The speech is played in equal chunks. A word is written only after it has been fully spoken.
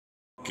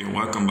Okay,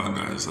 welcome back,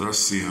 guys. Let's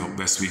see how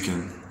best we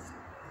can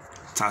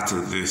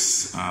tackle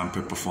this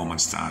PEP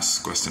Performance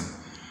Task question.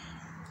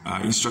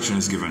 Instruction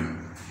is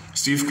given.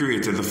 Steve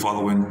created the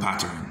following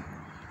pattern.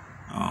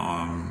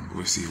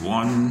 We see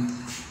one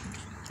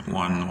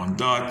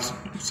dot,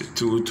 we see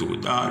two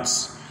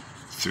dots,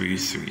 three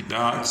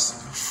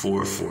dots,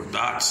 four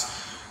dots.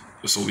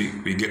 So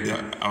we get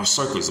our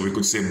circles, or we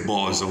could say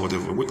balls or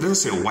whatever.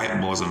 Let's say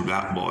white balls and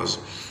black balls.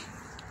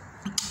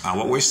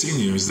 What we're seeing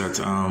here is that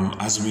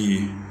as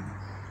we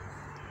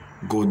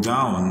go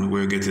down,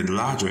 we're getting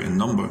larger in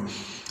number,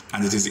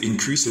 and it is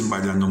increasing by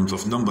the amount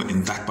of number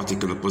in that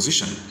particular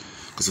position.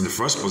 Because in the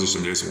first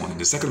position there's 1, in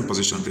the second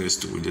position there's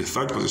 2, in the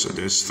third position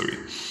there's 3.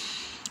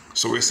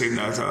 So we're saying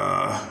that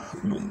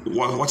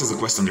what is the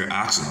question they're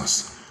asking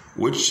us?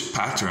 Which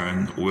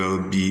pattern will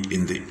be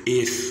in the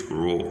 8th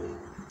row?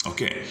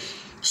 Okay,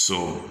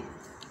 so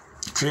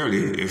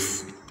clearly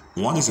if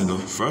 1 is in the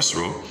first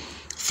row,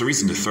 3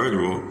 is in the third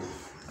row,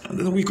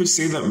 then we could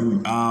say that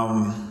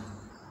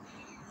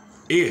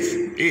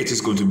 8 is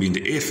going to be in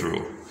the 8th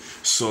row.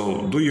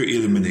 So do your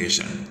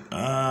elimination.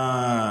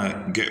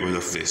 Get rid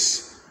of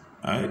this.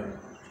 Alright?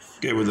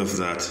 Get rid of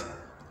that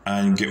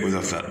and get rid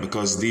of that,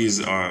 because these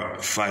are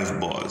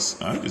 5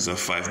 balls. Alright? These are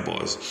 5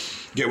 balls.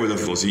 Get rid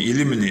of those. You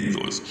eliminate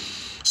those.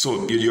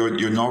 So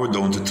you're narrowed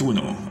down to 2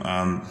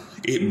 now.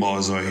 8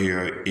 balls are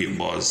here, 8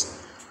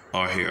 balls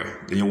are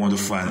here. Then you want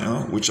to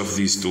find which of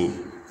these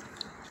 2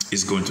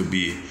 is going to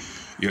be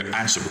your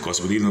answer, because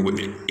we're dealing with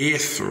the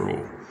 8th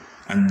row.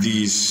 And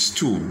these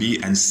 2,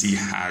 B and C,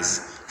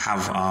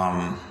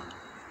 have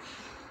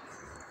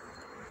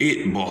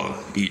 8 ball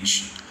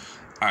each.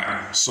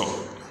 Alright,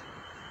 so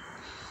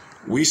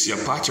we see a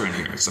pattern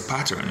here. It's a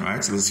pattern,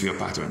 right? So let's see a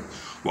pattern.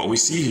 What we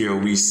see here,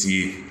 we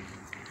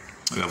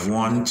have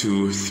 1,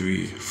 2,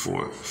 3,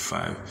 4,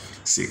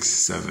 5, 6,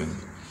 7,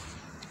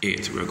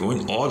 8. We're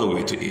going all the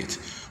way to 8.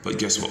 But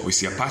guess what? We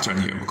see a pattern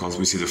here, because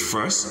we see the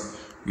first,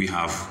 we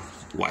have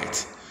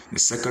white. In the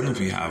second,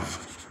 we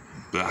have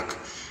black.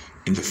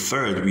 In the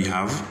third, we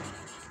have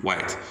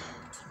white.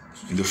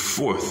 In the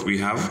fourth, we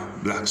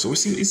have black. So we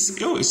see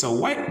it's a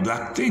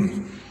white-black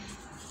thing.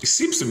 It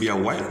seems to be a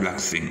white-black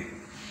thing.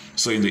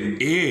 So in the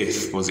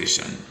 8th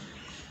position,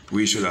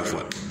 we should have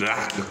what?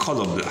 Black, the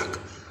color black.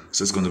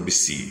 So it's going to be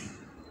C,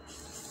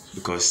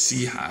 because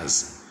C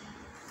has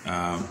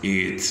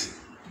 8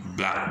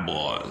 black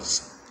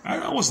balls.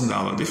 And that wasn't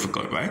that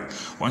difficult, right?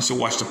 Once you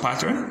watch the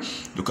pattern,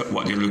 look at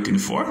what you're looking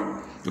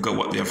for, look at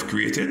what they have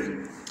created,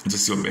 and to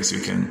see how best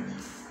you can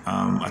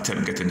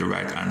attempt getting the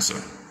right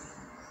answer.